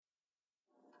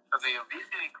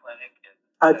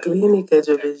A clínica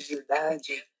de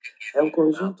obesidade é um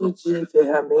conjunto de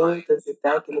ferramentas e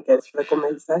técnicas para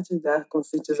começar a te dar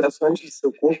conscientizações do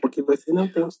seu corpo que você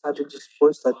não tem estado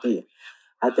disposto a ter.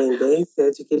 A tendência é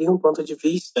adquirir um ponto de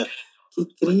vista que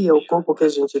cria o corpo que a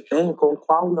gente tem, com o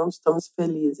qual não estamos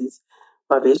felizes.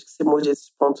 Uma vez que se mude esses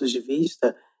pontos de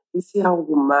vista, e se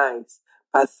algo mais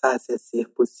passasse a ser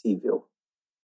possível?